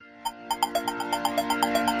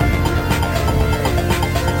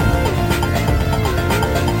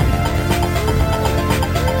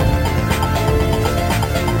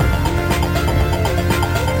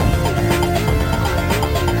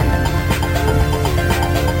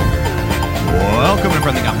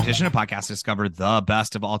edition of Podcast Discover, the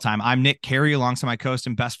best of all time. I'm Nick Carey, alongside my co-host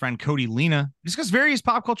and best friend Cody Lena. We discuss various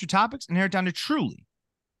pop culture topics and narrow it down to truly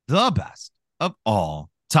the best of all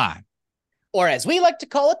time. Or as we like to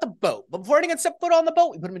call it, the boat. But before anyone step foot on the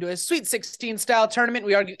boat, we put them into a Sweet 16 style tournament.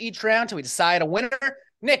 We argue each round till we decide a winner.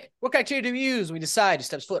 Nick, what criteria do we use when we decide who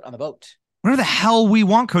steps foot on the boat? Whatever the hell we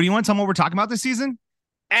want, Cody. You want to tell them what we're talking about this season?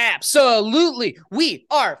 Absolutely. We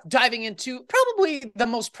are diving into probably the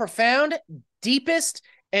most profound, deepest,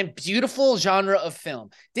 and beautiful genre of film.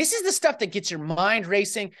 This is the stuff that gets your mind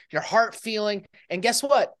racing, your heart feeling, and guess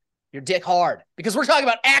what? Your dick hard. Because we're talking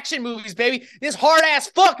about action movies, baby. This hard-ass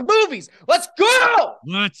fuck movies. Let's go!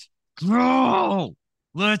 Let's go!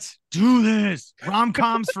 Let's do this.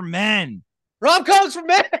 Rom-coms for men. Rom-coms for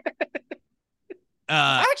men!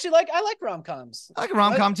 I like rom-coms. I like a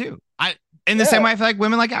rom-com too. In the same way I feel like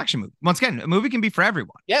women like action movies. Once again, a movie can be for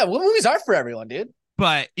everyone. Yeah, movies are for everyone, dude.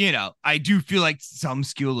 But, I do feel like some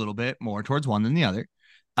skew a little bit more towards one than the other.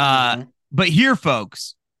 But here,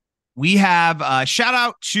 folks, we have shout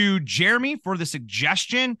out to Jeremy for the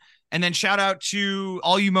suggestion. And then shout out to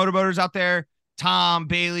all you motorboaters out there. Tom,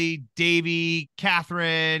 Bailey, Davey,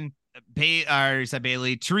 Catherine,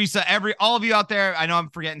 Bailey, Teresa, all of you out there. I know I'm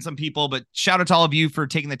forgetting some people, but shout out to all of you for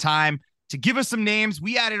taking the time to give us some names.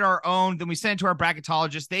 We added our own. Then we sent it to our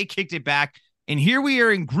bracketologist. They kicked it back. And here we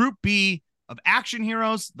are in Group B of action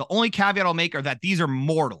heroes. The only caveat I'll make are that these are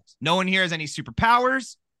mortals. No one here has any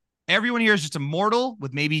superpowers. Everyone here is just a mortal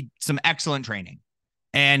with maybe some excellent training.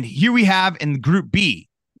 And here we have in Group B,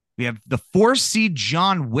 we have the 4-seed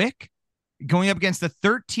John Wick going up against the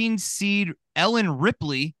 13-seed Ellen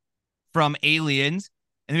Ripley from Aliens.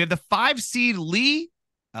 And we have the 5-seed Lee,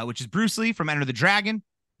 which is Bruce Lee from Enter the Dragon.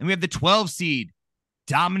 And we have the 12-seed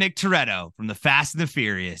Dominic Toretto from the Fast and the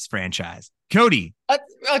Furious franchise. Cody.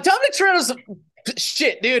 Dominic Toretto's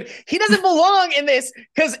shit, dude. He doesn't belong in this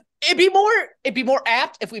because it'd be more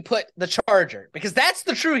apt if we put the Charger, because that's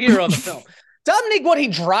the true hero of the film. Dominic, he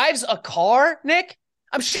drives a car, Nick.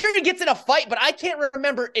 I'm sure he gets in a fight, but I can't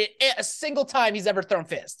remember it a single time he's ever thrown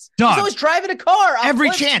fists. Dog. He's always driving a car. Every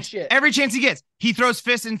chance he gets, he throws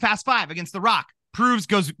fists in Fast 5 against The Rock.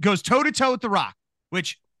 Goes toe to toe with The Rock,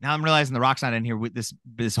 which now I'm realizing The Rock's not in here with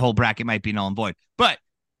this whole bracket might be null and void, but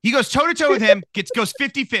he goes toe to toe with him, goes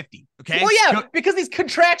 50-50. Okay. Well, yeah, because he's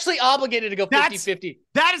contractually obligated to go 50-50.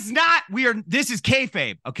 That is not this is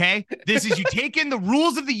kayfabe. Okay. This is you take in the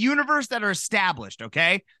rules of the universe that are established.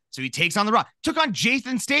 Okay. So he takes on The Rock, took on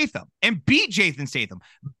Jason Statham and beat Jason Statham,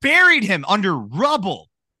 buried him under rubble.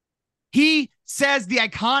 He says the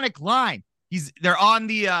iconic line. They're on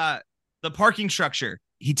the parking structure.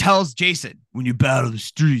 He tells Jason, when you battle the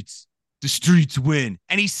streets win.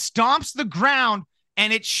 And he stomps the ground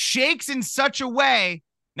and it shakes in such a way.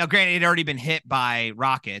 Now, granted, it had already been hit by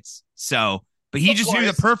rockets. But he just knew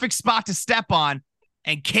the perfect spot to step on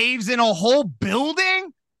and caves in a whole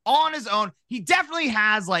building on his own. He definitely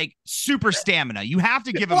has like super stamina. You have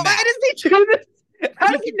to give him that. Why does he do this?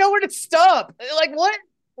 How does he know where to stop? Like what?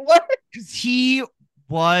 Because he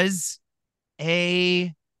was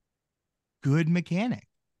a good mechanic,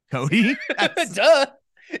 Cody. Duh.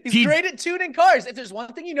 He's great at tuning cars. If there's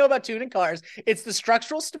one thing you know about tuning cars, it's the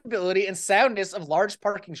structural stability and soundness of large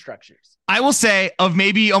parking structures. I will say, of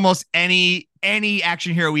maybe almost any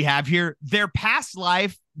action hero we have here, their past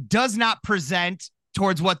life does not present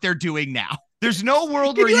towards what they're doing now. There's no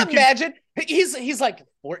world where you can imagine. He's like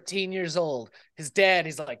 14 years old. His dad,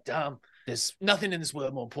 he's like, Dom, there's nothing in this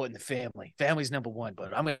world more important than family. Family's number one,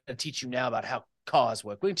 but I'm going to teach you now about how cars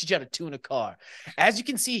work. We're going to teach you how to tune a car. As you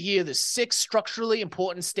can see here, there's 6 structurally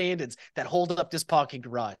important standards that hold up this parking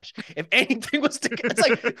garage. If anything was to, it's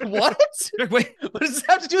like, what? Wait, what does this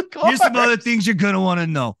have to do with cars? Here's some other things you're going to want to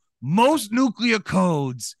know. Most nuclear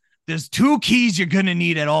codes, there's 2 keys you're going to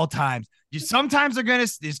need at all times. Sometimes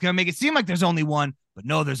it's going to make it seem like there's only one, but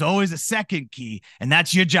no, there's always a second key. And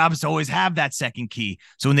that's your job, is to always have that second key.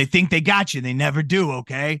 So when they think they got you, they never do.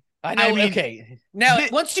 Okay. I know. Okay. Now,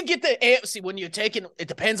 once you get when you're taking, it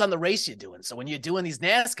depends on the race you're doing. So when you're doing these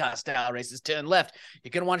NASCAR style races, turn left,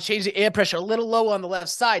 you're going to want to change the air pressure a little lower on the left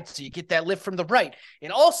side so you get that lift from the right.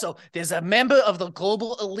 And also, there's a member of the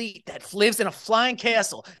global elite that lives in a flying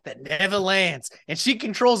castle that never lands, and she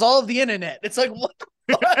controls all of the internet. It's like, what the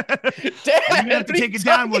fuck? Dad, you're going to have to take it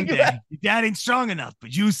down one day. Your dad ain't strong enough,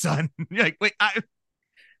 but you, son. You're like, wait, am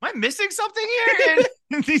I missing something here?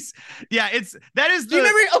 Do you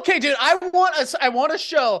remember? Okay, dude, I want a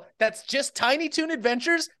show that's just Tiny Toon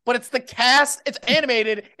Adventures, but it's the cast. It's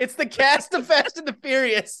animated. It's the cast of Fast and the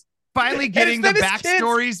Furious. Finally getting the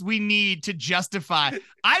backstories we need to justify.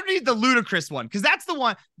 I read the ludicrous one because that's the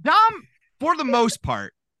one. Dom, for the most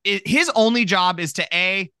part, his only job is to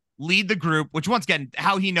lead the group, which once again,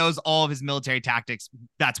 how he knows all of his military tactics,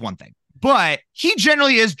 that's one thing. But he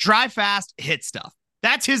generally is drive fast, hit stuff.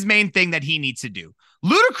 That's his main thing that he needs to do.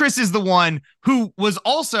 Ludacris is the one who was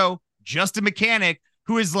also just a mechanic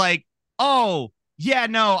who is like, oh, yeah,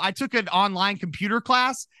 no, I took an online computer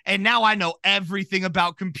class and now I know everything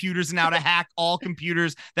about computers and how to hack all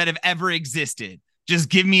computers that have ever existed. Just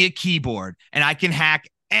give me a keyboard and I can hack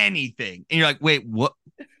anything. And you're like, wait, what?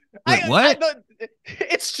 Wait, what?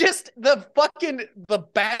 It's just the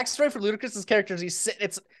backstory for Ludacris's characters. He's sitting,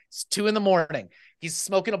 it's 2 a.m. He's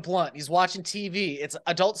smoking a blunt. He's watching TV. It's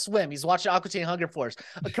Adult Swim. He's watching Aqua Teen Hunger Force.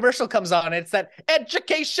 A commercial comes on. And it's that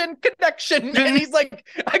education connection. And he's like,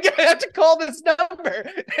 I have to call this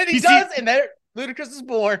number. And he does. And there Ludacris is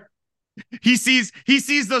born. He sees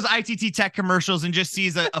those ITT Tech commercials and just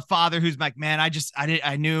sees a father who's like, man,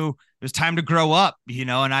 I knew it was time to grow up,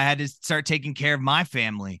 and I had to start taking care of my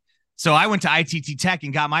family. So I went to ITT Tech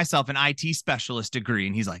and got myself an IT specialist degree.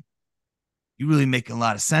 And he's like, you really making a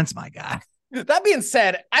lot of sense, my guy. That being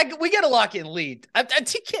said, we got to lock in Lee.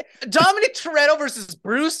 Dominic Toretto versus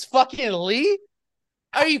Bruce fucking Lee.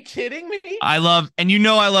 Are you kidding me? I love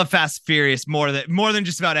Fast and Furious more than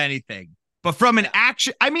just about anything. But from from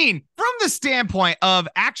the standpoint of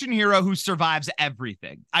action hero who survives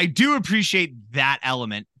everything, I do appreciate that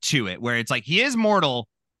element to it, where it's like he is mortal,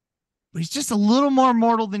 but he's just a little more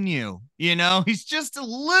mortal than you. He's just a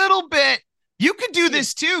little bit. You could do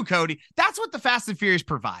this too, Cody. That's what the Fast and Furious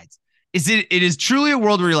provides. It is truly a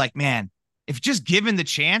world where you're like, man, if just given the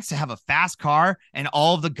chance to have a fast car and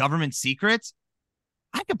all of the government secrets,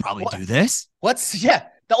 I could probably do this. The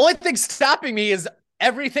only thing stopping me is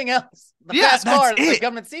everything else. The fast car and the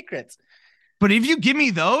government secrets. But if you give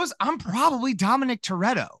me those, I'm probably Dominic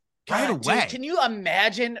Toretto right away. Dude, can you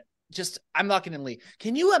imagine I'm locking in Lee.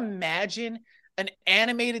 Can you imagine an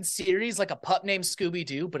animated series like a pup named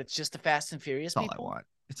Scooby-Doo, but it's just the Fast and Furious people?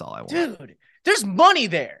 It's all I want. Dude, there's money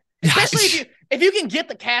there. Especially if you can get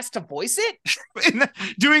the cast to voice it.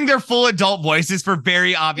 Doing their full adult voices for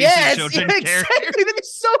very obvious children characters. That'd be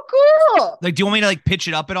so cool. Like, do you want me to pick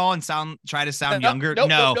it up at all and try to sound younger?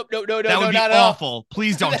 No. That would be awful.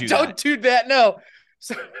 Please don't do that. Don't do that. No.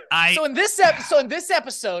 So in this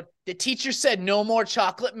episode, the teacher said no more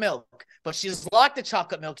chocolate milk, but she's locked the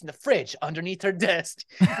chocolate milk in the fridge underneath her desk.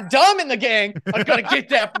 Dom and the gang are going to get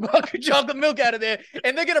that chocolate milk out of there,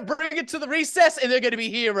 and they're going to bring it to the recess, and they're going to be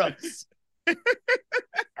heroes. All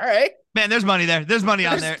right. Man, there's money there. There's money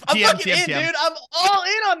on there. I'm fucking in, dude. I'm all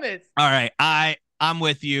in on this. All right. I'm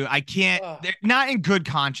with you. I can't, not in good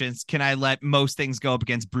conscience can I let most things go up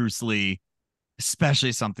against Bruce Lee,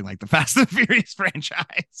 especially something like the Fast and Furious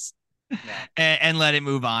franchise. And let it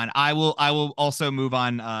move on. I will also move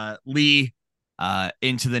on Lee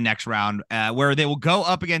into the next round where they will go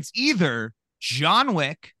up against either John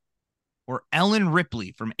Wick or Ellen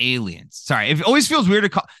Ripley from Aliens. Sorry, it always feels weird to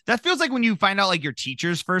call. That feels like when you find out your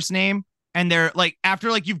teacher's first name and they're like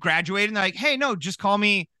after you've graduated and they're like, hey, no, just call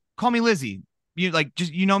me Lizzie. You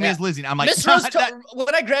me as Lizzie. I'm like, Miss Rose.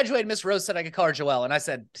 When I graduated, Miss Rose said I could call her Joelle, and I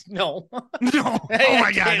said no. No. Oh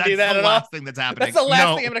my god, that's the last thing that's happening. That's the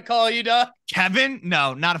last thing I'm gonna call you, dog. Kevin,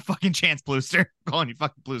 no, not a fucking chance, Plooster. I'm calling you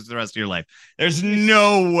fucking Plooster the rest of your life. There's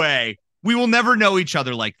no way. We will never know each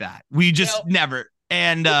other like that. We just never.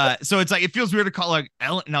 And so it's like it feels weird to call her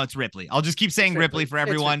Ellen. No, it's Ripley. I'll just keep saying Ripley for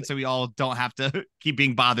everyone, so we all don't have to keep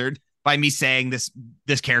being bothered by me saying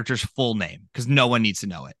this character's full name because no one needs to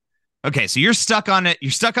know it. Okay, so you're stuck on it. You're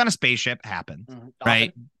stuck on a spaceship. Happened,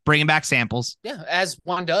 right? Bringing back samples. Yeah, as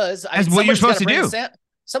one does. As what you're supposed to do.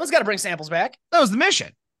 Someone's got to bring samples back. That was the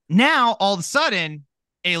mission. Now, all of a sudden,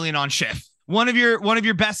 alien on shift. One of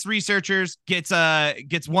your best researchers gets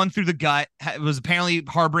one through the gut. Was apparently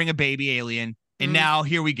harboring a baby alien, and now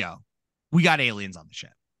here we go. We got aliens on the ship.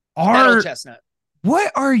 Old Chestnut.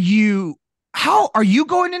 What are you? How are you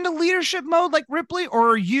going into leadership mode like Ripley, or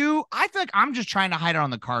are you? I feel like I'm just trying to hide it on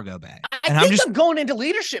the cargo bay. I think I'm going into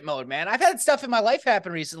leadership mode, man. I've had stuff in my life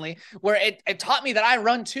happen recently where it taught me that I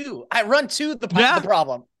run to the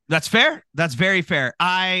problem. That's fair. That's very fair.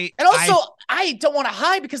 I don't want to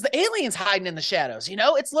hide because the alien's hiding in the shadows.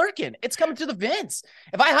 It's lurking. It's coming through the vents.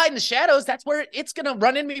 If I hide in the shadows, that's where it's gonna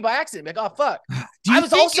run into me by accident. Like, oh fuck. I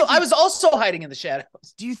was also hiding in the shadows.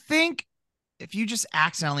 Do you think if you just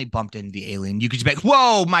accidentally bumped into the alien, you could just be like,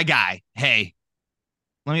 whoa, my guy, hey,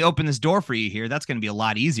 let me open this door for you here. That's going to be a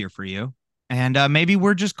lot easier for you. And maybe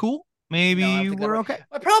we're just cool. Maybe we're okay.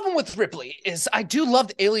 My problem with Ripley is I do love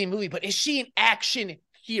the Alien movie, but is she an action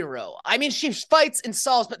hero? I mean, she fights and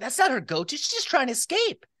solves, but that's not her go-to. She's just trying to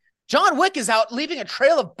escape. John Wick is out leaving a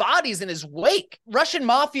trail of bodies in his wake. Russian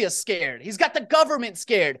mafia scared. He's got the government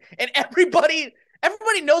scared. And everybody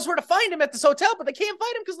Everybody knows where to find him at this hotel, but they can't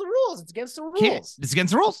find him because the rules. It's against the rules. It's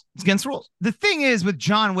against the rules. It's against the rules. The thing is with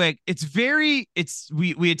John Wick, we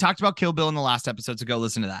had talked about Kill Bill in the last episode, so go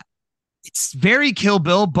listen to that. It's very Kill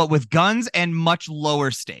Bill, but with guns and much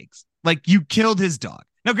lower stakes. Like, you killed his dog.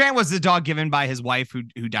 Now, Grant, was the dog given by his wife who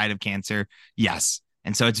died of cancer? Yes.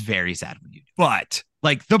 And so it's very sad when you do. But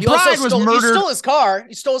like, the bride was murdered. You stole his car.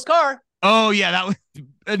 You stole his car. Oh yeah, that was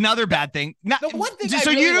another bad thing. The one thing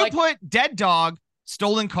so really you don't put dead dog,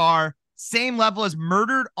 stolen car, same level as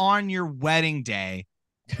murdered on your wedding day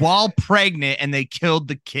while pregnant, and they killed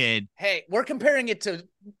the kid. Hey, we're comparing it to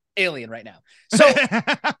Alien right now. So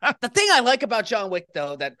the thing I like about John Wick,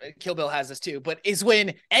 though, that Kill Bill has this too, but is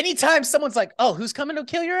when anytime someone's like, "Oh, who's coming to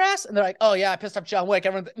kill your ass?" and they're like, "Oh yeah, I pissed off John Wick."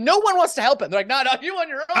 No one wants to help him. They're like, "No, you on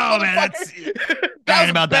your own." Oh man, that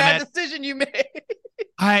was a bad decision you made.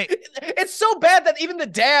 It's so bad that even the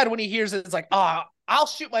dad, when he hears it, is like, "Oh, I'll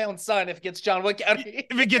shoot my own son if it gets John Wick out of here."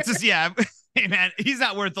 If it gets us, yeah. Hey man, he's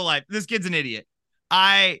not worth the life. This kid's an idiot.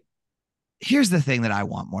 Here's the thing that I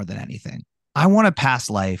want more than anything. I want a past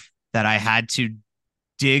life that I had to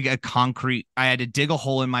dig a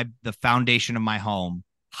hole in the foundation of my home,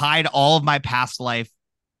 hide all of my past life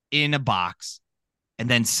in a box, and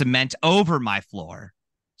then cement over my floor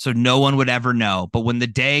so no one would ever know. But when the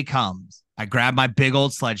day comes, I grab my big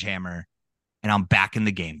old sledgehammer and I'm back in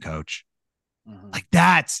the game, coach. Like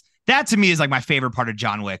that to me is like my favorite part of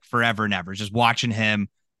John Wick forever and ever. Just watching him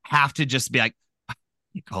have to just be like,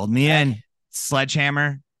 "You called me in,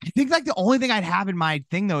 sledgehammer." I think like the only thing I'd have in my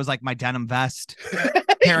thing though is like my denim vest,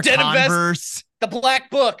 pair of Converse, vest, the black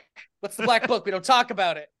book. What's the black book? We don't talk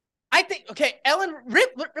about it. I think, okay,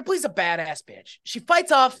 Ripley's a badass bitch. She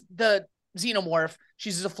fights off the xenomorph.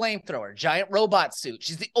 She's a flamethrower, giant robot suit.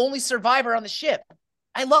 She's the only survivor on the ship.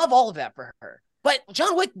 I love all of that for her. But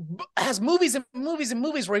John Wick has movies and movies and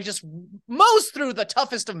movies where he just mows through the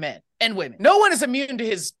toughest of men and women. No one is immune to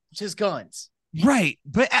his guns. Right.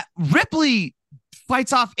 But Ripley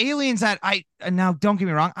fights off aliens that now don't get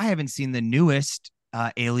me wrong, I haven't seen the newest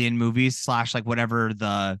Alien movies / like whatever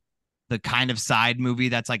the kind of side movie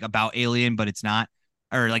that's like about Alien, but it's not,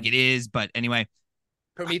 or like it is, but anyway.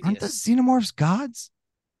 Prometheus. Aren't the xenomorphs gods?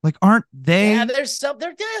 Like, aren't they? Yeah,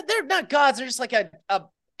 they're not gods. They're just like a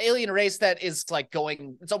alien race that is like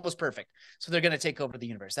it's almost perfect. So they're going to take over the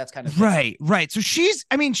universe. That's kind of right. So she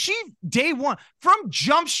day one from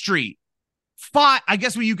Jump Street fought, I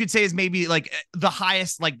guess what you could say is maybe like the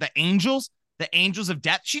highest, like the angels of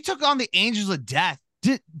death. She took on the angels of death.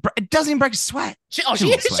 It doesn't even break a sweat. She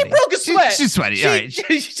broke a sweat. She's sweaty. All right.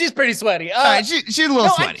 She's pretty sweaty. All right. She's a little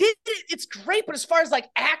sweaty. I get it. It's great. But as far as like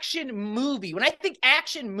action movie, when I think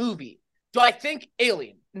action movie, do I think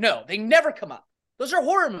Alien? No, they never come up. Those are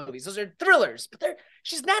horror movies. Those are thrillers. But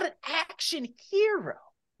she's not an action hero,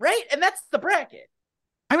 right? And that's the bracket.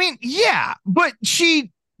 I mean, yeah, but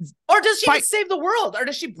she... Or does she save the world? Or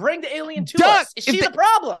does she bring the alien to us? Is she the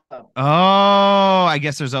problem? Oh, I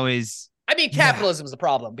guess there's always... I mean, capitalism is the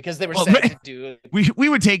problem because they were set to do... We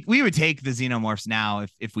would take the xenomorphs now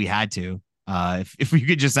if we had to. If we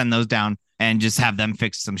could just send those down and just have them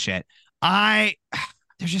fix some shit.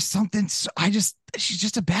 There's just something... she's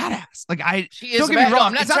just a badass. Like, don't get me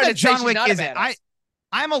wrong. It's not that John Wick isn't.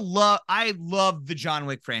 I love the John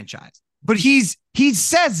Wick franchise, but he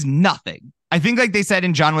says nothing. I think, like they said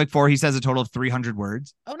in John Wick 4, he says a total of 300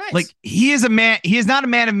 words. Oh, nice. Like, he is not a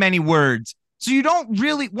man of many words. So you don't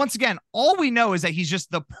really, once again, all we know is that he's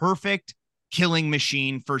just the perfect killing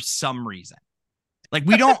machine for some reason. Like,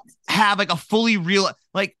 we don't have like a fully real,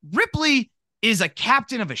 like Ripley is a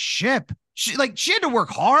captain of a ship. She had to work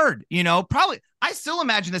hard, probably. I still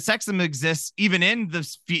imagine that sexism exists even in the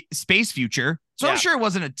space future. So yeah. I'm sure it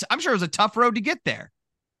was a tough road to get there.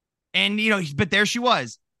 And, but there she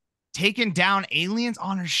was, taking down aliens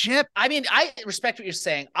on her ship. I mean, I respect what you're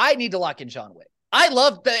saying. I need to lock in John Wick. I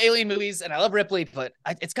love the Alien movies and I love Ripley, but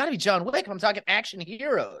it's got to be John Wick. I'm talking action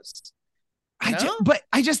heroes. But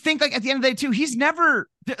I just think, like, at the end of the day, too, he's never,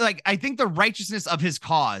 like, I think the righteousness of his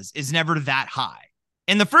cause is never that high.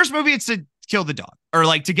 In the first movie, it's to kill the dog or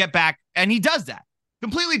like to get back. And he does that,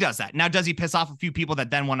 completely does that. Now, does he piss off a few people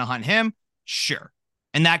that then want to hunt him? Sure.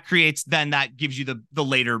 And that gives you the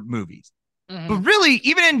later movies. Mm-hmm. But really,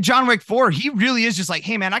 even in John Wick 4, he really is just like,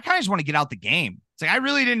 hey, man, I kind of just want to get out the game. It's like, I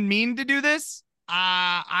really didn't mean to do this.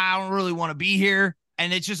 I don't really want to be here.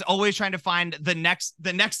 And it's just always trying to find the next.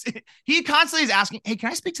 He constantly is asking, hey, can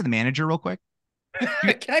I speak to the manager real quick?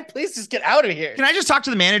 Can I please just get out of here? Can I just talk to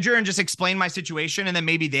the manager and just explain my situation? And then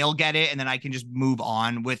maybe they'll get it. And then I can just move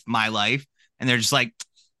on with my life. And they're just like,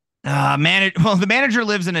 the manager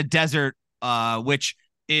lives in a desert, which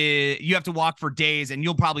you have to walk for days and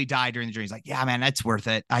you'll probably die during the journey. He's like, yeah, man, that's worth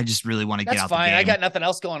it. I just really want to get out the game. I got nothing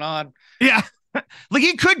else going on. Yeah. Like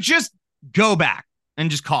he could just go back and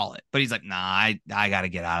just call it, but he's like, nah, I got to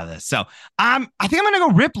get out of this. So I think I'm going to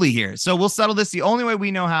go Ripley here. So we'll settle this the only way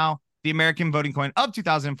we know how. The American voting coin of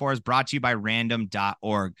 2004 is brought to you by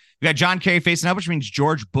random.org. We got John Kerry facing up, which means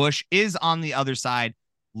George Bush is on the other side.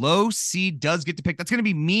 Low C does get to pick. That's going to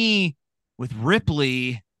be me with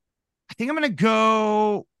Ripley. I think I'm going to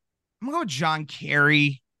go with John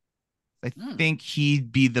Kerry. I think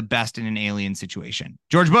he'd be the best in an alien situation.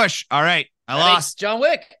 George Bush. All right. I lost. John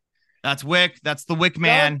Wick. That's Wick. That's the Wick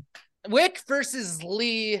man. Wick versus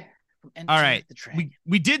Lee. All right.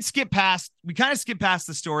 We did skip past. We kind of skipped past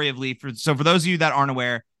the story of Lee. So for those of you that aren't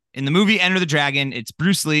aware, in the movie Enter the Dragon, it's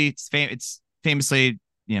Bruce Lee. It's famously,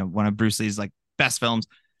 one of Bruce Lee's like best films.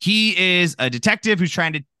 He is a detective who's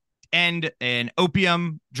trying to end an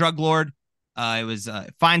opium drug lord.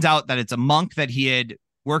 Finds out that it's a monk that he had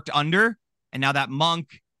worked under, and now that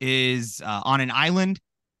monk is on an island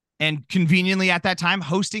and conveniently at that time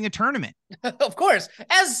hosting a tournament. Of course,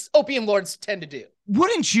 as opium lords tend to do.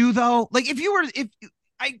 Wouldn't you though? Like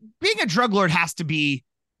being a drug lord has to be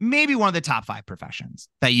maybe one of the top 5 professions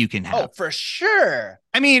that you can have. Oh, for sure.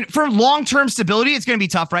 I mean, for long-term stability, it's going to be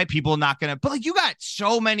tough, right? People not going to, but like you got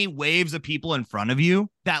so many waves of people in front of you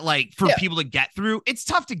that like for people to get through, it's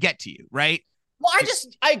tough to get to you, right? Well,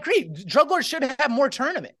 I agree. Drug lords should have more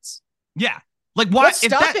tournaments. Yeah. Like why? What's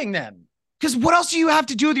stopping them? Because what else do you have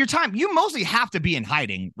to do with your time? You mostly have to be in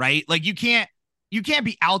hiding, right? Like you can't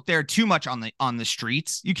be out there too much on the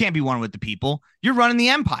streets. You can't be one with the people. You're running the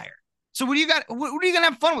empire. So what do you got? What are you gonna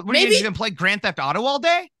have fun with? What, are you just gonna play Grand Theft Auto all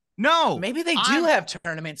day? No. Maybe they do have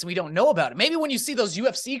tournaments and we don't know about it. Maybe when you see those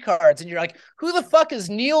UFC cards and you're like, who the fuck is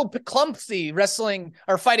Neil Clumpsy wrestling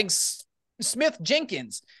or fighting Smith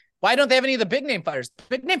Jenkins? Why don't they have any of the big name fighters?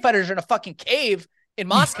 Big name fighters are in a fucking cave in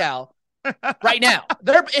Moscow right now.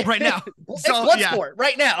 They're right now. It's Bloodsport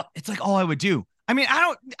right now. It's like all I would do. I mean,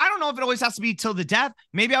 I don't know if it always has to be till the death.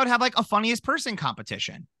 Maybe I would have like a funniest person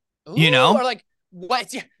competition. Ooh, or like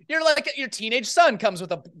what? You're like your teenage son comes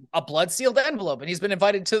with a blood sealed envelope and he's been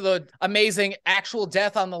invited to the amazing actual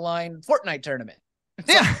death on the line Fortnite tournament. It's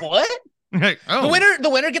like, what? The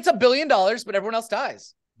winner gets $1 billion, but everyone else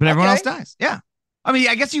dies. Everyone else dies. Yeah. I mean,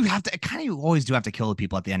 I guess you have to you always do have to kill the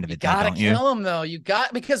people at the end of it. Gotta kill them though.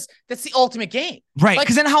 Because that's the ultimate game. Right.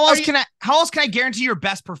 Because then how else can I guarantee your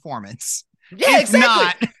best performance? Yeah,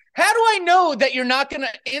 exactly. How do I know that you're not going to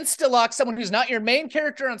insta-lock someone who's not your main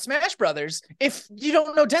character on Smash Brothers if you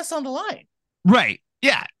don't know death's on the line? Right.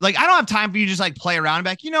 Yeah. Like, I don't have time for you to just like play around and be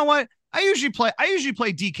like, you know what? I usually play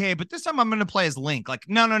DK, but this time I'm going to play as Link. Like,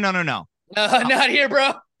 no. Not here,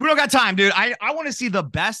 bro. We don't got time, dude. I want to see the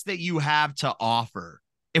best that you have to offer.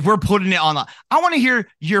 If we're putting it on I want to hear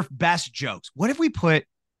your best jokes. What if we put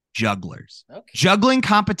jugglers? Okay. Juggling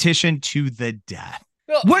competition to the death.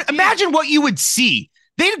 Well, imagine what you would see.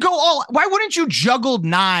 They'd go why wouldn't you juggle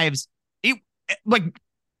knives?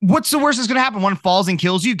 What's the worst that's going to happen? One falls and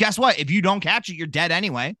kills you. Guess what? If you don't catch it, you're dead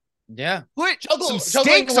anyway. Yeah. Put some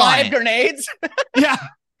stakes live grenades. Yeah.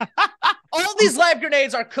 All these live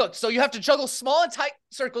grenades are cooked. So you have to juggle small and tight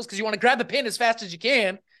circles because you want to grab the pin as fast as you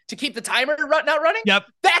can to keep the timer not running. Yep.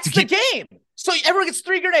 That's the game. So everyone gets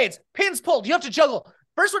 3 grenades. Pins pulled. You have to juggle.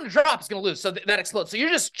 First one to drop is going to lose, so that explodes. So you're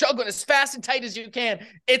just juggling as fast and tight as you can.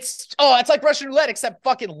 It's like Russian roulette, except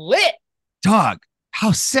fucking lit. Dog,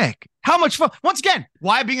 how sick. How much fun. Once again,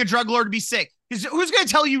 why being a drug lord to be sick? Who's going to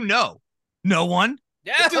tell you no? No one.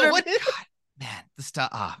 Yeah. God, man, the stuff.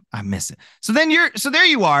 I miss it. So there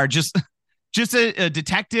you are, just a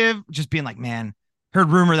detective, just being like, man, heard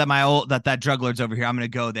rumor that that drug lord's over here. I'm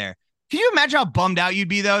going to go there. Can you imagine how bummed out you'd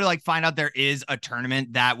be though to like find out there is a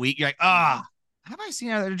tournament that week? You're like, have I seen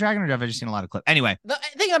a dragon or have I just seen a lot of clips? Anyway. The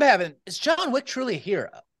thing I'm having is John Wick truly a hero?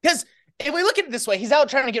 Because if we look at it this way, he's out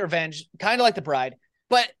trying to get revenge, kind of like the bride,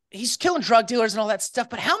 but he's killing drug dealers and all that stuff.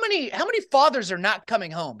 But how many fathers are not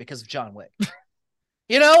coming home because of John Wick?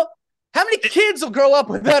 How many kids will grow up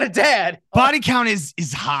without a dad? Body count is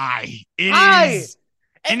high. It is.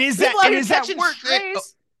 And is that work?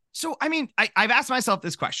 So, I mean, I've asked myself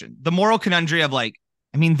this question, the moral conundrum of like,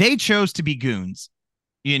 I mean, they chose to be goons.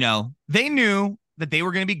 They knew that they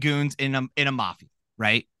were going to be goons in a mafia,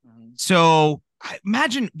 right? Mm-hmm. So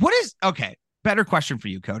imagine better question for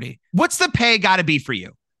you, Cody. What's the pay got to be for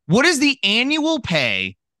you? What does the annual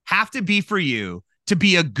pay have to be for you to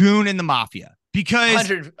be a goon in the mafia? Because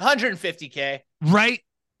 150K, right?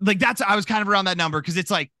 Like I was kind of around that number because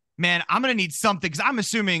it's like, man, I'm going to need something because I'm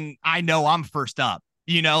assuming I know I'm first up,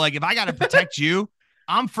 like if I got to protect you,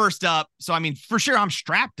 I'm first up. So, I mean, for sure I'm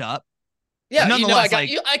strapped up. Yeah, nonetheless,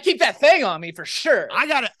 I keep that thing on me for sure. I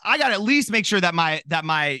gotta at least make sure that my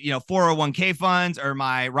 401k funds or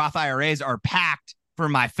my Roth IRAs are packed for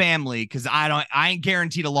my family, because I ain't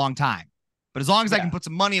guaranteed a long time. But as long as I can put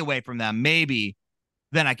some money away from them, maybe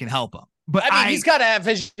then I can help them. But I mean, he's got to have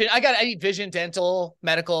vision. I need vision, dental,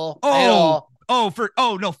 medical.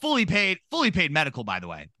 Fully paid medical, by the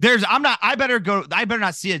way. I better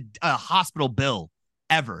not see a hospital bill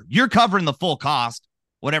ever. You're covering the full cost,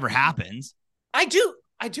 whatever happens. I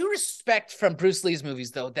do respect from Bruce Lee's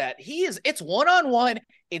movies, though, that it's one-on-one,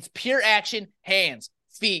 it's pure action, hands,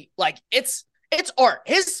 feet. Like it's art.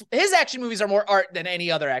 His action movies are more art than any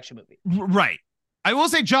other action movie. Right. I will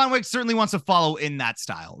say John Wick certainly wants to follow in that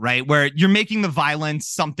style, right? Where you're making the violence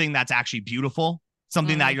something that's actually beautiful,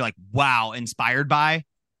 something that you're like, wow, inspired by.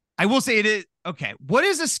 I will say it is okay. What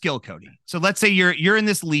is a skill, Cody? So let's say you're in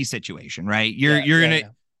this Lee situation, right? You're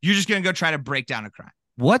just gonna go try to break down a crime.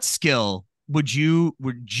 What skill would you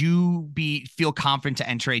feel confident to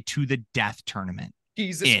enter a to the death tournament?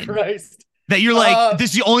 Jesus Christ. That you're like,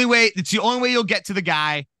 this is the only way. It's the only way you'll get to the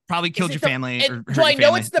guy. Probably killed your family. Do I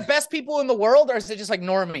know it's the best people in the world, or is it just like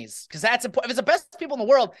normies? Because if it's the best people in the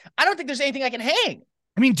world, I don't think there's anything I can hang.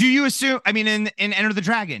 I mean, do you assume? I mean, in Enter the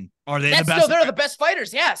Dragon, are they the best? No, they're the best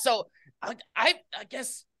fighters. Yeah. So I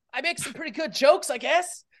guess I make some pretty good jokes. I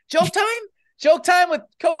guess joke time with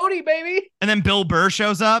Cody, baby. And then Bill Burr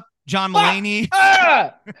shows up. John Mulaney.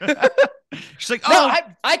 She's like, no,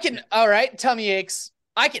 I can. All right, tummy aches.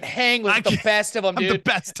 I can hang with the best of them, dude. The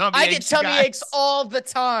best tummy I aches, get tummy aches all the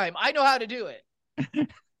time. I know how to do it.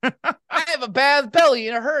 I have a bad belly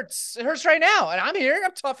and it hurts. It hurts right now. And I'm here.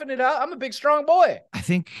 I'm toughing it out. I'm a big, strong boy. I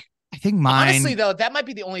think mine. Honestly, though, that might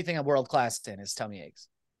be the only thing I'm world class in is tummy aches.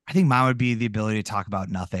 I think mine would be the ability to talk about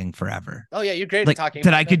nothing forever. Oh, yeah. You're great at talking that.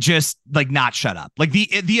 About I could just not shut up. Like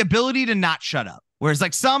the ability to not shut up. Whereas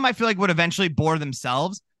some I feel like would eventually bore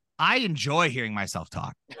themselves. I enjoy hearing myself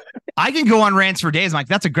talk. I can go on rants for days. I'm like,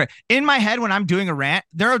 that's a great. In my head, when I'm doing a rant,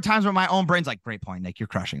 there are times where my own brain's like, great point, Nick. You're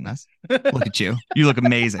crushing this. Look at you. You look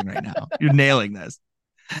amazing right now. You're nailing this.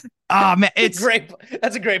 Oh, man. It's great.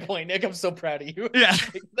 That's a great point, Nick. I'm so proud of you. Yeah.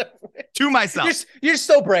 To myself. You're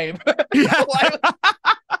so brave. Yeah.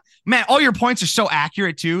 Man, all your points are so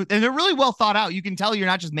accurate, too. And they're really well thought out. You can tell you're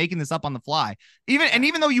not just making this up on the fly.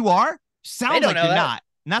 Even though you are, sounds like you're not.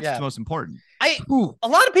 And that's what's most important. A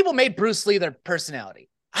lot of people made Bruce Lee their personality.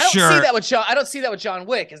 I don't see that with John. I don't see that with John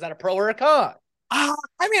Wick. Is that a pro or a con? I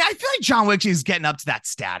mean, I feel like John Wick is getting up to that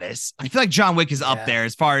status. I feel like John Wick is up there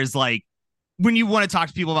as far as like when you want to talk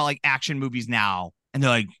to people about like action movies now, and they're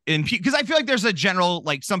like, because I feel like there's a general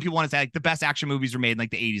like some people want to say like the best action movies were made in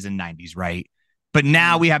like the 80s and 90s, right? But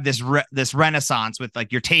now we have this renaissance with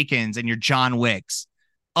like your Takens and your John Wicks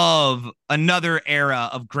of another era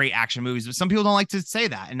of great action movies. But some people don't like to say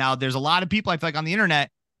that. And now there's a lot of people I feel like on the internet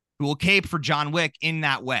who will cape for John Wick in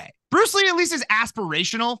that way. Bruce Lee at least is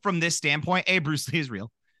aspirational from this standpoint. Bruce Lee is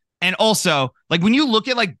real. And also, like when you look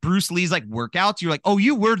at like Bruce Lee's like workouts, you're like, oh,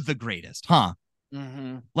 you were the greatest, huh?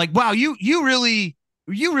 Mm-hmm. Like, wow, you really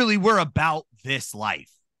were about this life.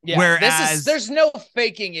 Yeah, whereas there's no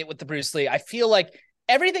faking it with the Bruce Lee. I feel like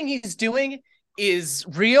everything he's doing is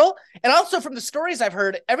real. And also from the stories I've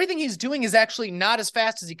heard, everything he's doing is actually not as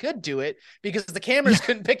fast as he could do it because the cameras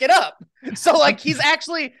couldn't pick it up. So like he's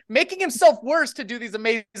actually making himself worse to do these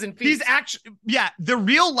amazing feats. He's actually, the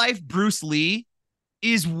real life Bruce Lee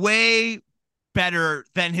is way better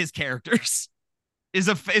than his characters. Is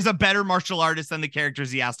a better martial artist than the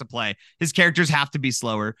characters he has to play. His characters have to be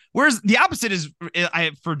slower. Whereas the opposite is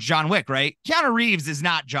for John Wick, right? Keanu Reeves is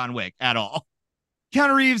not John Wick at all.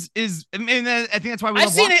 Keanu Reeves is, I mean, I think that's why I've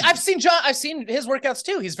seen his workouts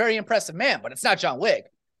too. He's a very impressive man, but it's not John Wick.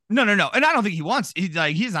 No. And I don't think he wants, he's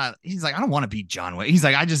like, I don't want to be John Wick. He's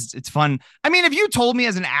like, it's fun. I mean, if you told me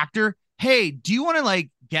as an actor, hey, do you want to like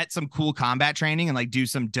get some cool combat training and like do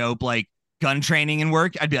some dope, like gun training and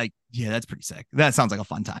work? I'd be like, yeah, that's pretty sick. That sounds like a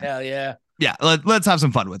fun time. Hell yeah. Yeah. Let's have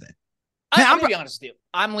some fun with it. I'm going to be honest with you.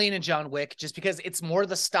 I'm leaning John Wick just because it's more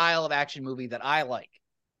the style of action movie that I like.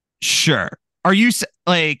 Sure. Are you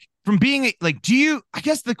like from being like, I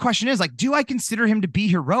guess the question is like, do I consider him to be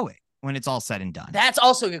heroic when it's all said and done? That's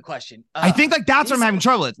also a good question. I think like that's what I'm having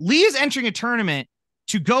trouble with. Lee is entering a tournament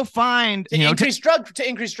to go find, to increase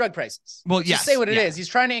drug prices. Well, yes. Just say what it is. He's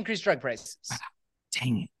trying to increase drug prices.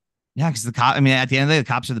 Dang it. Yeah. Cause at the end of the day, the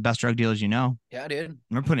cops are the best drug dealers, Yeah, dude.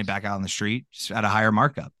 We're putting it back out on the street just at a higher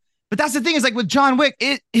markup. But that's the thing is like with John Wick,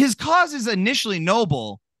 his cause is initially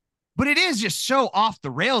noble, but it is just so off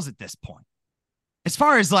the rails at this point. As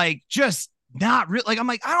far as like just not real, like I'm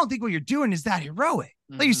like, I don't think what you're doing is that heroic.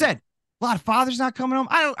 Like you said, a lot of fathers not coming home.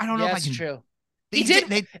 I don't know if I can. True. He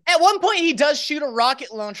did. At one point, he does shoot a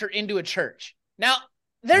rocket launcher into a church. Now,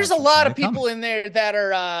 there's a lot of people in there that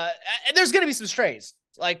are, there's going to be some strays.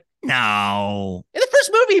 Like, no. In the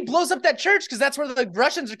first movie, he blows up that church because that's where the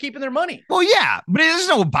Russians are keeping their money. Well, yeah, but there's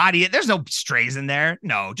no body. There's no strays in there.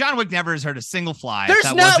 No, John Wick never has hurt a single fly.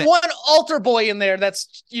 There's not one altar boy in there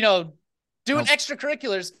that's, doing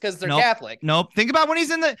extracurriculars because they're Catholic. Nope. Think about when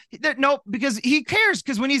he's in because he cares.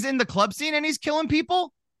 Because when he's in the club scene and he's killing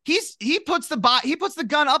people, he puts the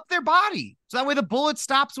gun up their body. So that way the bullet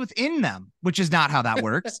stops within them, which is not how that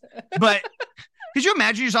works. But could you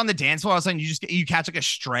imagine you're just on the dance floor, all of a sudden you catch like a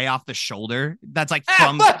stray off the shoulder? That's like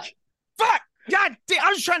from fuck. God damn, I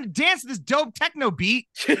was trying to dance to this dope techno beat.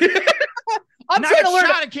 I'm trying to learn.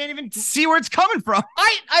 I can't even see where it's coming from.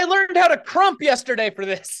 I learned how to crump yesterday for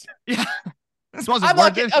this. Yeah. This wasn't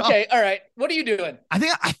worth it. Okay, all right. What are you doing? I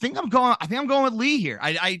think I'm going with Lee here.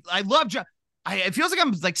 I love John. It feels like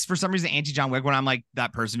I'm like for some reason anti John Wick when I'm like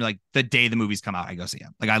that person who like the day the movies come out, I go see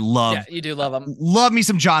him. Like I love. Yeah, you do love him. Love me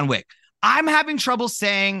some John Wick. I'm having trouble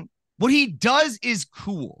saying what he does is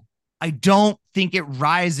cool. I don't think it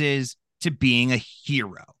rises to being a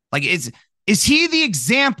hero. Like is he the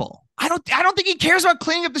example? I don't think he cares about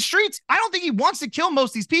cleaning up the streets. I don't think he wants to kill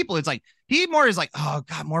most of these people. It's like he more is like, oh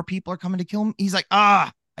God, more people are coming to kill him. He's like,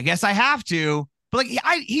 I guess I have to. But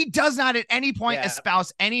like he does not at any point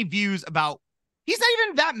espouse any views about. He's not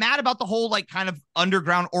even that mad about the whole like kind of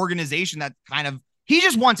underground organization that kind of he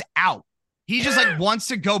just wants out. He just like wants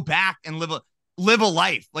to go back and live a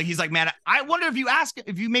life. Like he's like, man, I wonder if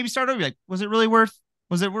you maybe start over, like, was it really worth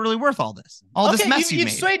all this? This mess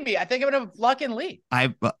you've swayed me. I think I'm gonna lock in Lee.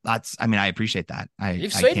 I appreciate that.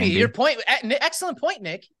 You've swayed me. Your point, excellent point,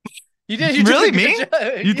 Nick. You did. You really me?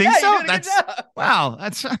 You think so? That's wow.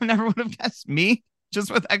 I never would have guessed me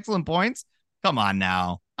just with excellent points. Come on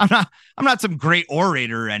now. I'm not some great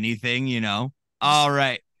orator or anything, All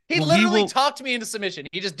right. He literally talked me into submission.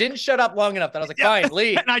 He just didn't shut up long enough that I was like, fine,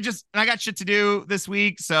 Lee. And I got shit to do this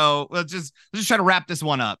week. So let's just try to wrap this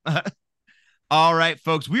one up. All right,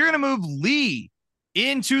 folks, we're going to move Lee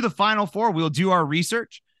into the final four. We'll do our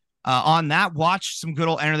research on that. Watch some good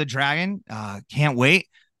old Enter the Dragon. Can't wait.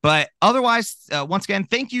 But otherwise, once again,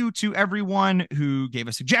 thank you to everyone who gave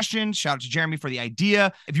us suggestions. Shout out to Jeremy for the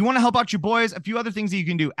idea. If you want to help out your boys, a few other things that you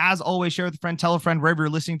can do. As always, share with a friend, tell a friend wherever you're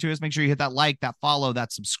listening to us. Make sure you hit that like, that follow,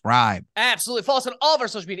 that subscribe. Absolutely. Follow us on all of our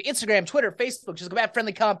social media, Instagram, Twitter, Facebook. Just go back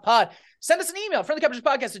Friendly Comp Pod. Send us an email,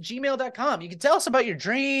 friendlycompodcast@gmail.com. You can tell us about your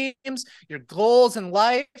dreams, your goals in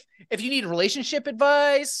life. If you need relationship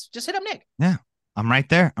advice, just hit up Nick. Yeah, I'm right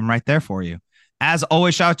there. I'm right there for you. As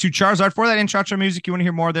always, shout out to Charizard for that intro music. You want to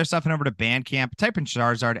hear more of their stuff, and over to Bandcamp, type in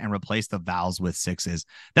Charizard and replace the vowels with sixes.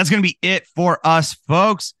 That's going to be it for us,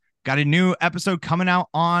 folks. Got a new episode coming out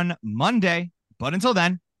on Monday. But until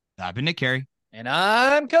then, I've been Nick Carey. And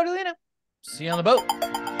I'm Cody Lena. See you on the boat.